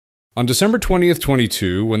On December 20th,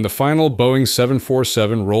 22, when the final Boeing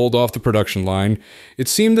 747 rolled off the production line, it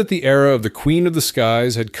seemed that the era of the Queen of the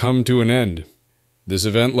Skies had come to an end. This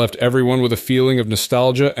event left everyone with a feeling of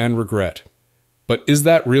nostalgia and regret. But is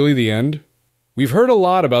that really the end? We've heard a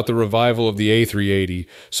lot about the revival of the A380,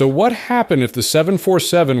 so what happened if the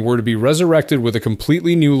 747 were to be resurrected with a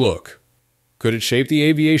completely new look? Could it shape the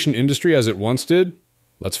aviation industry as it once did?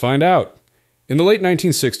 Let's find out. In the late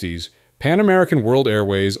 1960s, Pan American World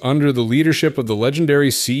Airways, under the leadership of the legendary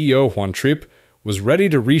CEO Juan Trippe, was ready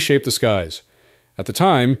to reshape the skies. At the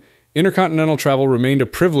time, intercontinental travel remained a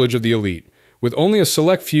privilege of the elite, with only a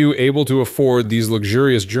select few able to afford these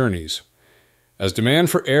luxurious journeys. As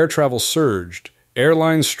demand for air travel surged,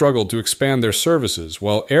 airlines struggled to expand their services,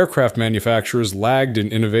 while aircraft manufacturers lagged in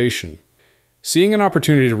innovation. Seeing an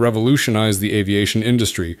opportunity to revolutionize the aviation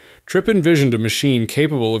industry, Trippe envisioned a machine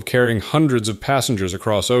capable of carrying hundreds of passengers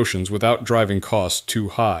across oceans without driving costs too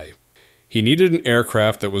high. He needed an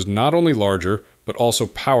aircraft that was not only larger, but also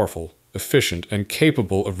powerful, efficient, and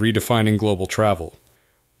capable of redefining global travel.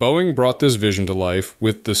 Boeing brought this vision to life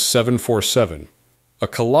with the 747, a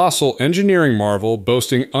colossal engineering marvel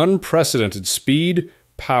boasting unprecedented speed,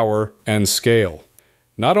 power, and scale.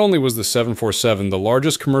 Not only was the 747 the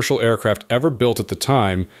largest commercial aircraft ever built at the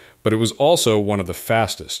time, but it was also one of the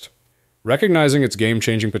fastest. Recognizing its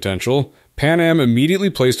game-changing potential, Pan Am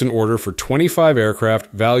immediately placed an order for 25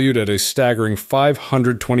 aircraft valued at a staggering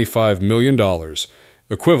 $525 million,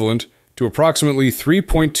 equivalent to approximately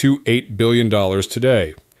 $3.28 billion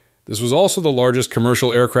today. This was also the largest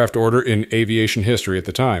commercial aircraft order in aviation history at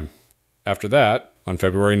the time. After that, on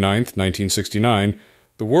February 9, 1969,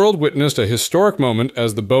 the world witnessed a historic moment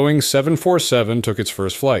as the Boeing 747 took its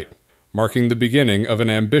first flight, marking the beginning of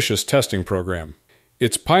an ambitious testing program.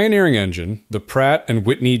 Its pioneering engine, the Pratt &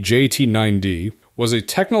 Whitney JT9D, was a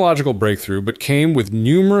technological breakthrough but came with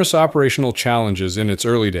numerous operational challenges in its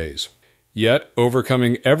early days. Yet,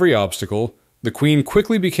 overcoming every obstacle, the Queen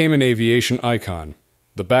quickly became an aviation icon,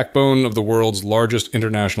 the backbone of the world's largest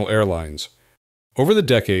international airlines. Over the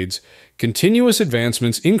decades, continuous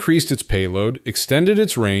advancements increased its payload, extended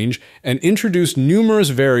its range, and introduced numerous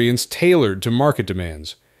variants tailored to market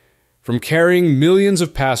demands. From carrying millions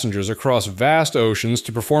of passengers across vast oceans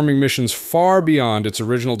to performing missions far beyond its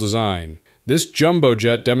original design, this jumbo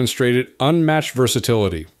jet demonstrated unmatched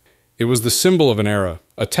versatility. It was the symbol of an era,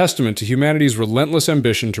 a testament to humanity's relentless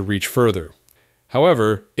ambition to reach further.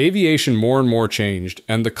 However, aviation more and more changed,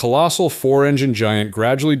 and the colossal four-engine giant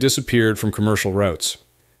gradually disappeared from commercial routes.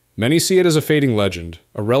 Many see it as a fading legend,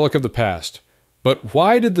 a relic of the past. But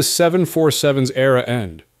why did the 747's era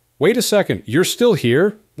end? Wait a second, you're still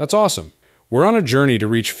here? That's awesome. We're on a journey to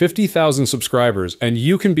reach 50,000 subscribers, and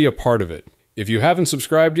you can be a part of it. If you haven't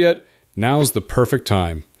subscribed yet, now's the perfect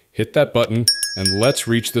time. Hit that button, and let's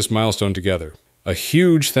reach this milestone together. A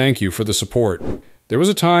huge thank you for the support. There was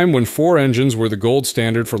a time when four engines were the gold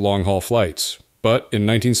standard for long-haul flights. But in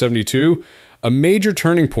 1972, a major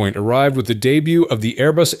turning point arrived with the debut of the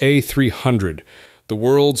Airbus A300, the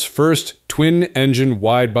world's first twin-engine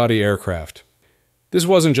wide-body aircraft. This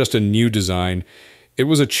wasn't just a new design, it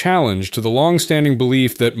was a challenge to the long-standing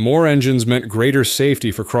belief that more engines meant greater safety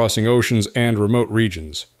for crossing oceans and remote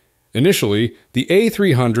regions. Initially, the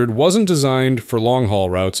A300 wasn't designed for long-haul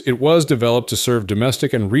routes, it was developed to serve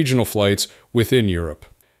domestic and regional flights within Europe.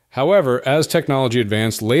 However, as technology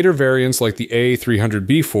advanced, later variants like the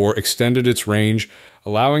A300B4 extended its range,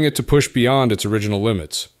 allowing it to push beyond its original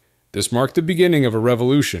limits. This marked the beginning of a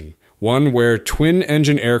revolution, one where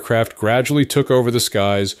twin-engine aircraft gradually took over the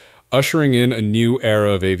skies, ushering in a new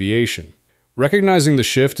era of aviation. Recognizing the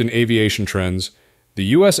shift in aviation trends, the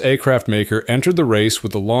U.S. aircraft maker entered the race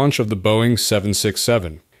with the launch of the Boeing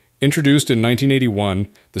 767. Introduced in 1981,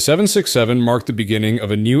 the 767 marked the beginning of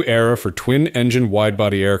a new era for twin-engine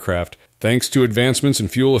wide-body aircraft, thanks to advancements in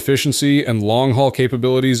fuel efficiency and long-haul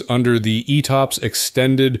capabilities under the ETOPS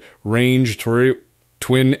Extended Range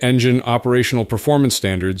Twin-Engine Operational Performance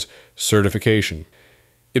Standards certification.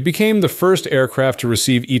 It became the first aircraft to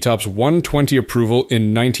receive ETOPS 120 approval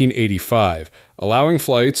in 1985, allowing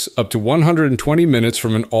flights up to 120 minutes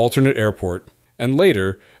from an alternate airport, and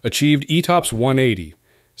later achieved ETOPS 180,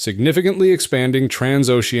 significantly expanding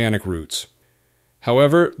transoceanic routes.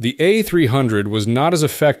 However, the A300 was not as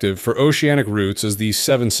effective for oceanic routes as the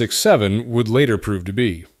 767 would later prove to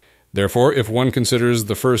be. Therefore, if one considers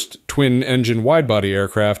the first twin-engine wide-body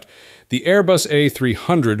aircraft, the Airbus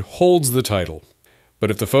A300 holds the title. But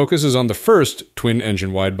if the focus is on the first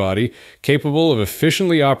twin-engine wide-body, capable of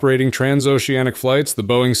efficiently operating transoceanic flights, the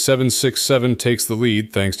Boeing 767 takes the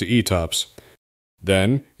lead thanks to ETOPS.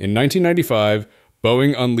 Then, in 1995,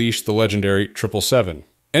 Boeing unleashed the legendary 777.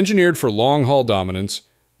 Engineered for long-haul dominance,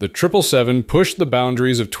 the 777 pushed the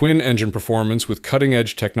boundaries of twin-engine performance with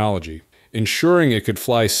cutting-edge technology, ensuring it could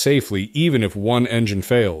fly safely even if one engine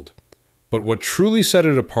failed. But what truly set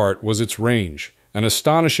it apart was its range, an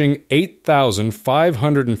astonishing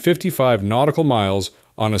 8,555 nautical miles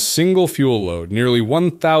on a single fuel load, nearly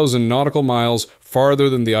 1,000 nautical miles farther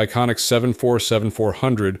than the iconic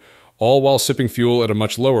 747-400, all while sipping fuel at a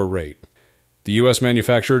much lower rate. The U.S.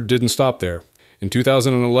 manufacturer didn't stop there. In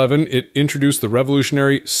 2011, it introduced the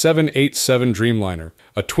revolutionary 787 Dreamliner,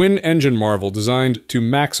 a twin-engine marvel designed to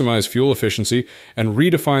maximize fuel efficiency and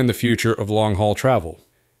redefine the future of long-haul travel.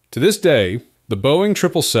 To this day, the Boeing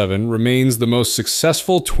 777 remains the most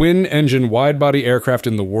successful twin-engine wide-body aircraft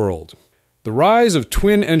in the world. The rise of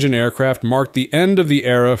twin-engine aircraft marked the end of the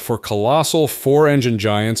era for colossal four-engine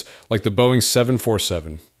giants like the Boeing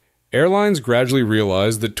 747. Airlines gradually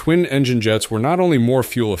realized that twin-engine jets were not only more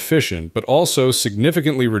fuel-efficient, but also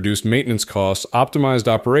significantly reduced maintenance costs, optimized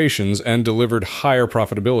operations, and delivered higher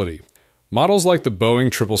profitability. Models like the Boeing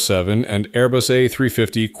 777 and Airbus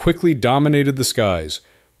A350 quickly dominated the skies,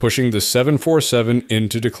 pushing the 747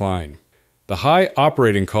 into decline. The high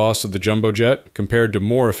operating costs of the jumbo jet, compared to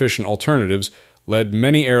more efficient alternatives, led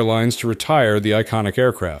many airlines to retire the iconic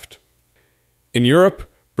aircraft. In Europe,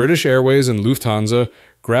 British Airways and Lufthansa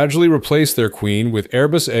gradually replaced their queen with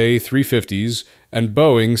Airbus A350s and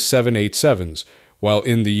Boeing 787s, while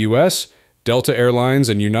in the US, Delta Airlines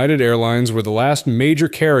and United Airlines were the last major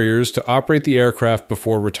carriers to operate the aircraft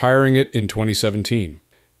before retiring it in 2017.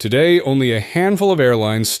 Today, only a handful of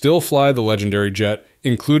airlines still fly the legendary jet,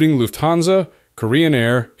 including Lufthansa, Korean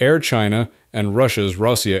Air, Air China, and Russia's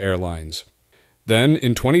Rossiya Airlines. Then,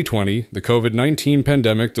 in 2020, the COVID-19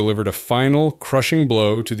 pandemic delivered a final, crushing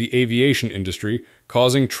blow to the aviation industry,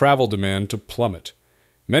 causing travel demand to plummet.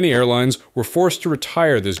 Many airlines were forced to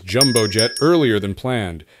retire this jumbo jet earlier than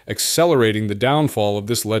planned, accelerating the downfall of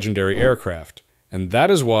this legendary aircraft. And that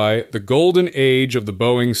is why the golden age of the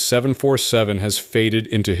Boeing 747 has faded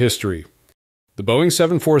into history. The Boeing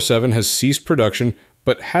 747 has ceased production,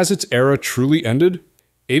 but has its era truly ended?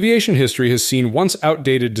 Aviation history has seen once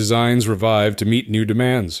outdated designs revived to meet new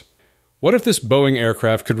demands. What if this Boeing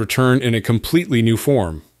aircraft could return in a completely new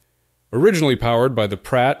form? Originally powered by the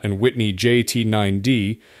Pratt & Whitney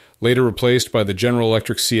JT9D, later replaced by the General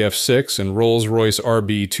Electric CF6 and Rolls-Royce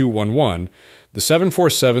RB211, the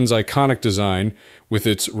 747's iconic design, with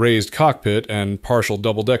its raised cockpit and partial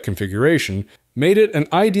double-deck configuration, made it an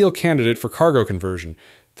ideal candidate for cargo conversion,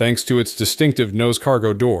 thanks to its distinctive nose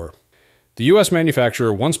cargo door. The U.S.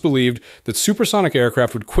 manufacturer once believed that supersonic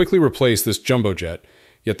aircraft would quickly replace this jumbo jet,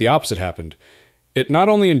 yet the opposite happened. It not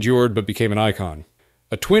only endured but became an icon.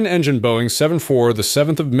 A twin-engine Boeing 747 the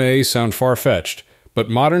 7th of May sound far-fetched, but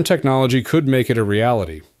modern technology could make it a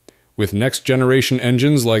reality. With next-generation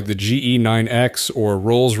engines like the GE9X or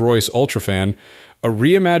Rolls-Royce Ultrafan, a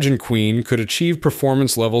reimagined Queen could achieve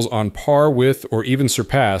performance levels on par with or even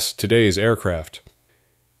surpass today's aircraft.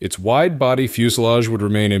 Its wide-body fuselage would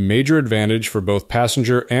remain a major advantage for both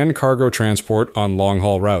passenger and cargo transport on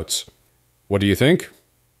long-haul routes. What do you think?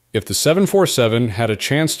 If the 747 had a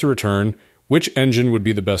chance to return, which engine would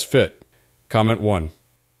be the best fit? Comment 1.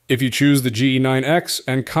 If you choose the GE9X,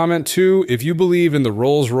 and comment 2 if you believe in the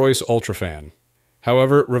Rolls-Royce Ultrafan.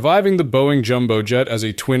 However, reviving the Boeing jumbo jet as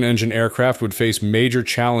a twin-engine aircraft would face major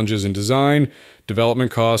challenges in design, development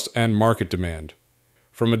cost, and market demand.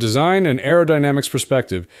 From a design and aerodynamics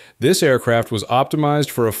perspective, this aircraft was optimized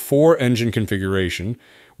for a four-engine configuration,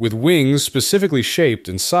 with wings specifically shaped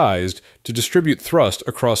and sized to distribute thrust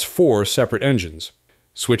across four separate engines.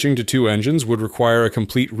 Switching to two engines would require a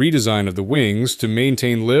complete redesign of the wings to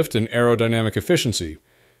maintain lift and aerodynamic efficiency,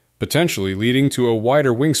 potentially leading to a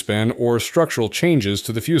wider wingspan or structural changes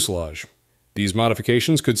to the fuselage. These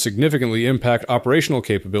modifications could significantly impact operational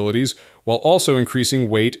capabilities while also increasing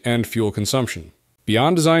weight and fuel consumption.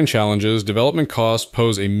 Beyond design challenges, development costs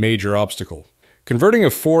pose a major obstacle. Converting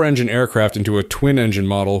a four-engine aircraft into a twin-engine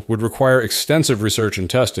model would require extensive research and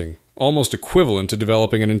testing, almost equivalent to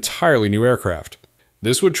developing an entirely new aircraft.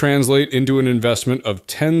 This would translate into an investment of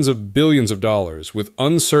tens of billions of dollars with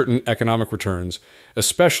uncertain economic returns,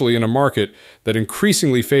 especially in a market that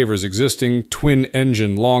increasingly favors existing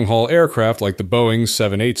twin-engine long-haul aircraft like the Boeing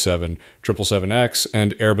 787, 777X,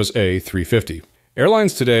 and Airbus A350.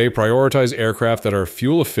 Airlines today prioritize aircraft that are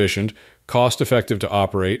fuel-efficient, cost-effective to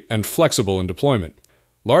operate, and flexible in deployment.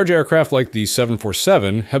 Large aircraft like the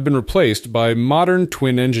 747 have been replaced by modern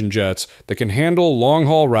twin-engine jets that can handle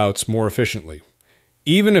long-haul routes more efficiently.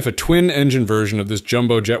 Even if a twin-engine version of this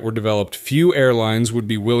jumbo jet were developed, few airlines would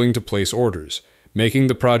be willing to place orders, making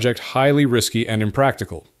the project highly risky and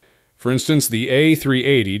impractical. For instance, the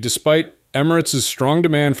A380, despite Emirates' strong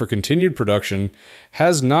demand for continued production,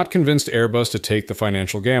 has not convinced Airbus to take the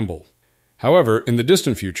financial gamble. However, in the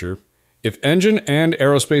distant future, if engine and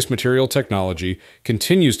aerospace material technology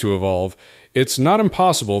continues to evolve, it's not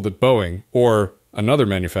impossible that Boeing, or another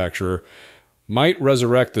manufacturer, might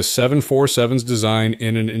resurrect the 747's design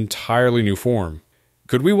in an entirely new form.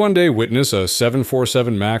 Could we one day witness a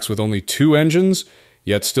 747 MAX with only 2 engines,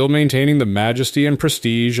 yet still maintaining the majesty and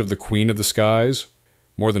prestige of the Queen of the Skies?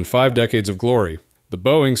 More than 5 decades of glory, the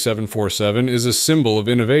Boeing 747 is a symbol of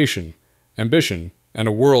innovation, ambition, and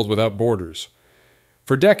a world without borders.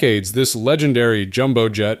 For decades, this legendary jumbo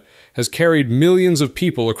jet has carried millions of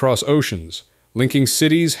people across oceans, linking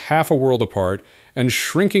cities half a world apart and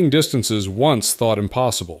shrinking distances once thought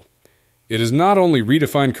impossible. It has not only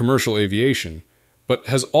redefined commercial aviation, but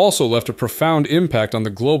has also left a profound impact on the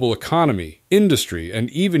global economy, industry, and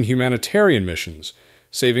even humanitarian missions,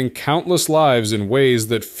 saving countless lives in ways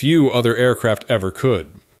that few other aircraft ever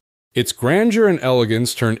could. Its grandeur and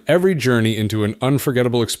elegance turn every journey into an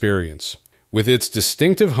unforgettable experience. With its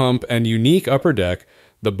distinctive hump and unique upper deck,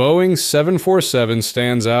 the Boeing 747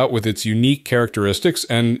 stands out with its unique characteristics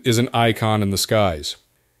and is an icon in the skies.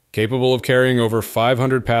 Capable of carrying over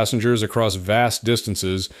 500 passengers across vast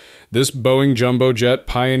distances, this Boeing jumbo jet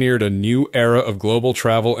pioneered a new era of global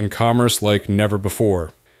travel and commerce like never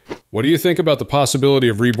before. What do you think about the possibility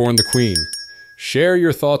of Reborn the Queen? Share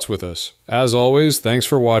your thoughts with us. As always, thanks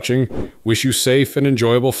for watching. Wish you safe and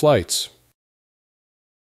enjoyable flights.